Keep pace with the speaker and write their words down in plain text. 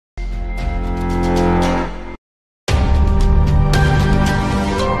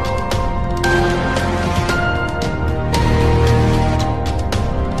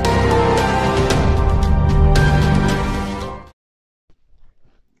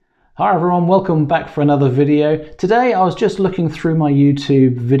Hi everyone, welcome back for another video. Today I was just looking through my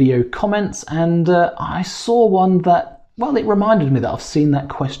YouTube video comments and I saw one that, well, it reminded me that I've seen that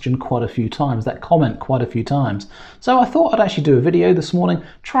question quite a few times, that comment quite a few times. So I thought I'd actually do a video this morning,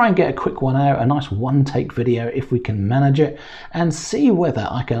 try and get a quick one out, a nice one-take video if we can manage it, and see whether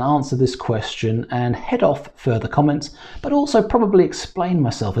I can answer this question and head off further comments, but also probably explain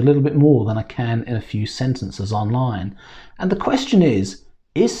myself a little bit more than I can in a few sentences online. And the question is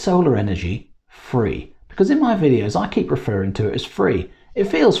solar energy free? Because in my videos I keep referring to it as free. It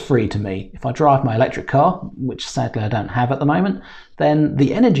feels free to me. If I drive my electric car, which sadly I don't have at the moment, then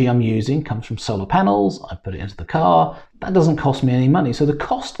the energy I'm using comes from solar panels. I put it into the car. That doesn't cost me any money. So the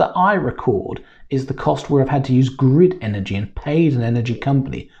cost that I record is the cost where I've had to use grid energy and paid an energy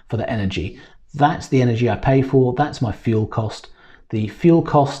company for the energy. That's the energy I pay for. That's my fuel cost. The fuel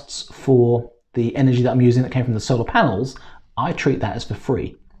costs for the energy that I'm using that came from the solar panels, I treat that as for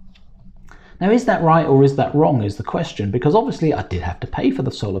free. Now, is that right or is that wrong is the question, because obviously I did have to pay for the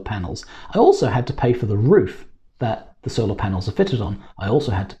solar panels. I also had to pay for the roof that the solar panels are fitted on. I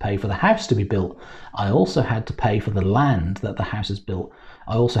also had to pay for the house to be built. I also had to pay for the land that the house is built.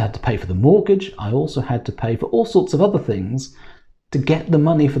 I also had to pay for the mortgage. I also had to pay for all sorts of other things to get the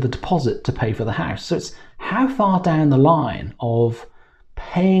money for the deposit to pay for the house. So it's how far down the line of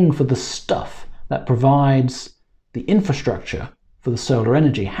paying for the stuff that provides the infrastructure for the solar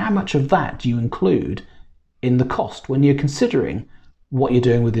energy, how much of that do you include in the cost when you're considering what you're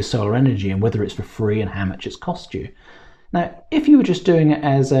doing with your solar energy and whether it's for free and how much it's cost you? Now, if you were just doing it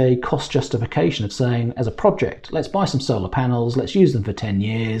as a cost justification of saying, as a project, let's buy some solar panels, let's use them for 10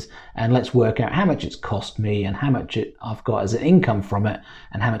 years, and let's work out how much it's cost me and how much I've got as an income from it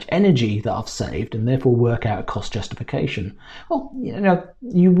and how much energy that I've saved, and therefore work out a cost justification. Well,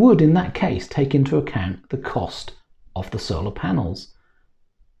 you would in that case take into account the cost of the solar panels.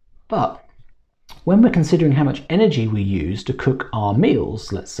 But when we're considering how much energy we use to cook our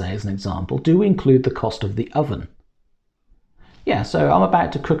meals, let's say as an example, do we include the cost of the oven? Yeah, so I'm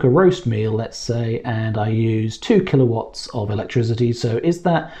about to cook a roast meal, let's say, and I use 2 kilowatts of electricity. So is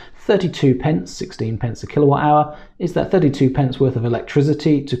that 32 pence, 16 pence a kilowatt hour? Is that 32 pence worth of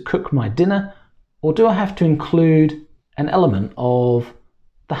electricity to cook my dinner? Or do I have to include an element of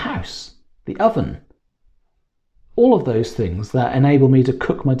the house, the oven? All of those things that enable me to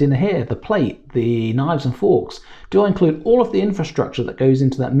cook my dinner here, the plate, the knives and forks. Do I include all of the infrastructure that goes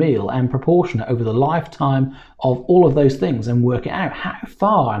into that meal and proportion it over the lifetime of all of those things and work it out? How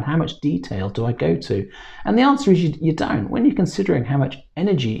far and how much detail do I go to? And the answer is you don't. When you're considering how much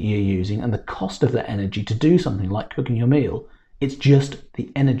energy you're using and the cost of that energy to do something like cooking your meal, it's just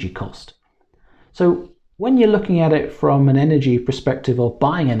the energy cost. So when you're looking at it from an energy perspective of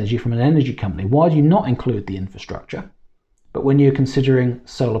buying energy from an energy company, why do you not include the infrastructure? But when you're considering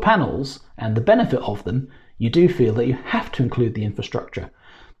solar panels and the benefit of them, you do feel that you have to include the infrastructure.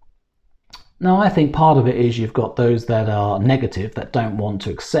 Now, I think part of it is you've got those that are negative, that don't want to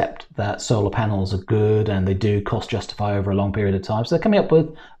accept that solar panels are good and they do cost justify over a long period of time. So they're coming up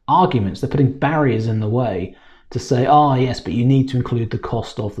with arguments, they're putting barriers in the way to say, yes, but you need to include the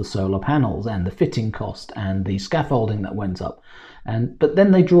cost of the solar panels and the fitting cost and the scaffolding that went up. But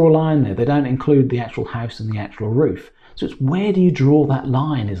then they draw a line there. They don't include the actual house and the actual roof. So it's where do you draw that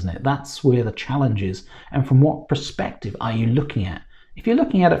line, isn't it? That's where the challenge is. And from what perspective are you looking at? If you're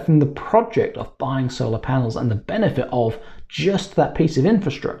looking at it from the project of buying solar panels and the benefit of just that piece of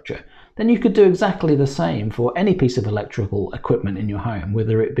infrastructure, then you could do exactly the same for any piece of electrical equipment in your home,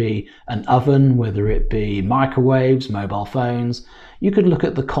 whether it be an oven, whether it be microwaves, mobile phones. You could look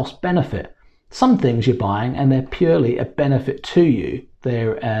at the cost benefit. Some things you're buying and they're purely a benefit to you.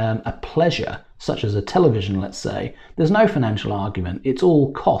 They're a pleasure, such as a television, let's say. There's no financial argument. It's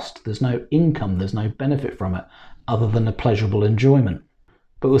all cost. There's no income. There's no benefit from it other than a pleasurable enjoyment.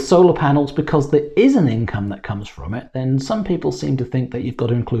 But with solar panels, because there is an income that comes from it, then some people seem to think that you've got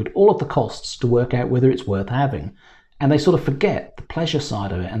to include all of the costs to work out whether it's worth having. And they sort of forget the pleasure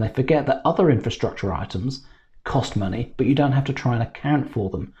side of it, and they forget that other infrastructure items cost money, but you don't have to try and account for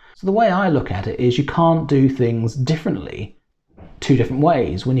them. So the way I look at it is you can't do things differently two different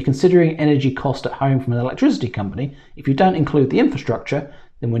ways. When you're considering energy cost at home from an electricity company, if you don't include the infrastructure,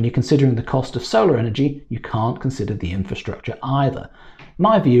 then when you're considering the cost of solar energy, you can't consider the infrastructure either.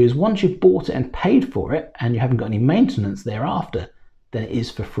 My view is once you've bought it and paid for it and you haven't got any maintenance thereafter, then it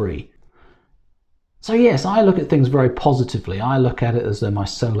is for free. So yes, I look at things very positively. I look at it as though my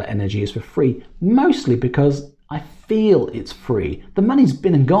solar energy is for free, mostly because I feel it's free. The money's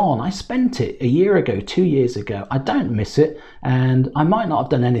been and gone. I spent it a year ago, 2 years ago. I don't miss it, and I might not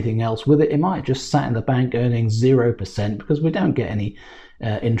have done anything else with it. It might have just sat in the bank earning 0% because we don't get any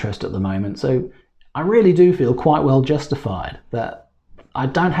interest at the moment. So I really do feel quite well justified that I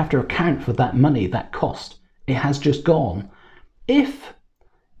don't have to account for that money, that cost. It has just gone. If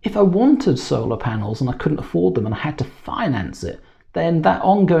I wanted solar panels and I couldn't afford them and I had to finance it, then that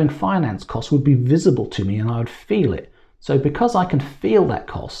ongoing finance cost would be visible to me and I would feel it. So because I can feel that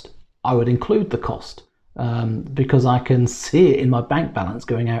cost, I would include the cost because I can see it in my bank balance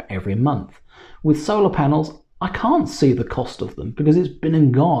going out every month. With solar panels, I can't see the cost of them because it's been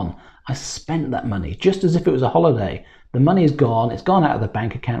and gone. I spent that money just as if it was a holiday. The money is gone, it's gone out of the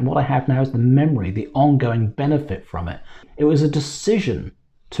bank account, and what I have now is the memory, the ongoing benefit from it. It was a decision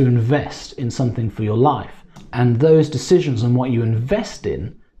to invest in something for your life. And those decisions on what you invest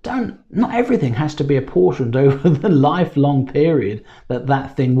in, not everything has to be apportioned over the lifelong period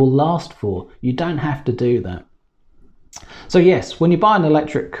that thing will last for. You don't have to do that. So yes, when you buy an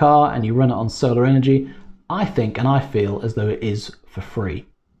electric car and you run it on solar energy, I think and I feel as though it is for free.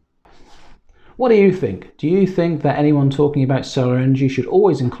 What do you think? Do you think that anyone talking about solar energy should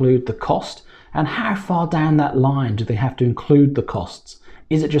always include the cost? And how far down that line do they have to include the costs?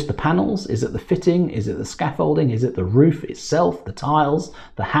 Is it just the panels? Is it the fitting? Is it the scaffolding? Is it the roof itself, the tiles,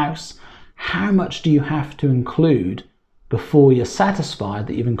 the house? How much do you have to include before you're satisfied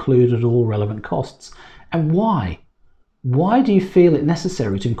that you've included all relevant costs? And why? Why do you feel it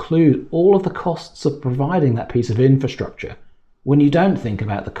necessary to include all of the costs of providing that piece of infrastructure when you don't think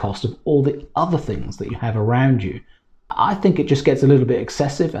about the cost of all the other things that you have around you? I think it just gets a little bit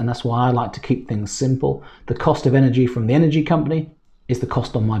excessive, and that's why I like to keep things simple. The cost of energy from the energy company is the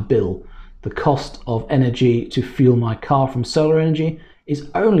cost on my bill. The cost of energy to fuel my car from solar energy is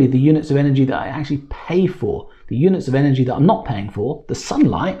only the units of energy that I actually pay for. The units of energy that I'm not paying for, the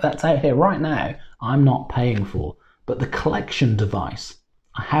sunlight that's out here right now, I'm not paying for. But the collection device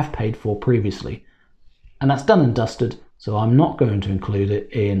I have paid for previously. And that's done and dusted, so I'm not going to include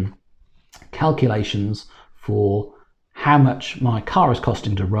it in calculations for how much my car is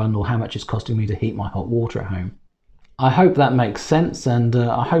costing to run or how much it's costing me to heat my hot water at home. I hope that makes sense, and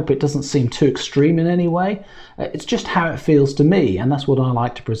I hope it doesn't seem too extreme in any way. It's just how it feels to me, and that's what I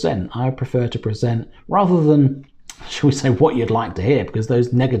like to present. I prefer to present, rather than, shall we say, what you'd like to hear, because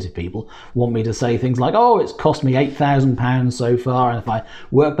those negative people want me to say things like, oh, it's cost me £8,000 so far, and if I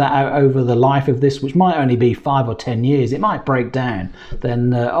work that out over the life of this, which might only be 5 or 10 years, it might break down,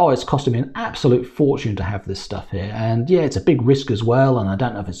 then, oh, it's costing me an absolute fortune to have this stuff here. And yeah, it's a big risk as well, and I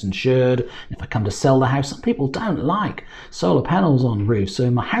don't know if it's insured. If I come to sell the house, some people don't like solar panels on roofs,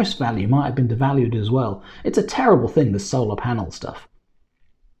 so my house value might have been devalued as well. It's a terrible thing, this solar panel stuff.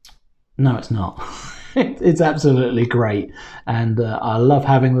 No, it's not. It's absolutely great, and I love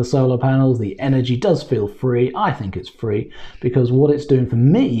having the solar panels. The energy does feel free. I think it's free because what it's doing for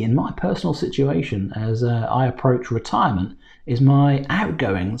me in my personal situation as I approach retirement is my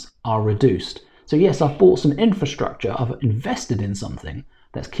outgoings are reduced. So yes, I've bought some infrastructure, I've invested in something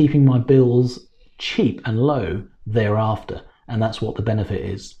that's keeping my bills cheap and low thereafter, and that's what the benefit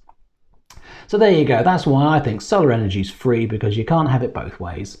is. So there you go, that's why I think solar energy is free, because you can't have it both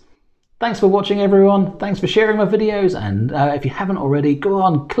ways. Thanks for watching, everyone. Thanks for sharing my videos, and if you haven't already, go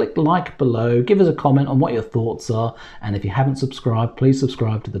on, click like below, give us a comment on what your thoughts are, and if you haven't subscribed, please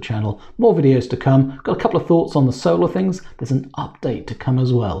subscribe to the channel. More videos to come. Got a couple of thoughts on the solar things. There's an update to come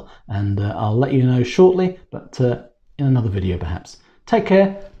as well, and I'll let you know shortly, but in another video perhaps. Take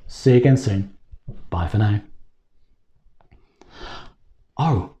care, see you again soon. Bye for now.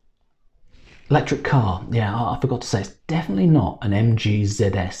 Oh, electric car, yeah, I forgot to say, it's definitely not an MG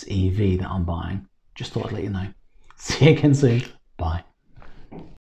ZS EV that I'm buying. Just thought I'd let you know. See you again soon.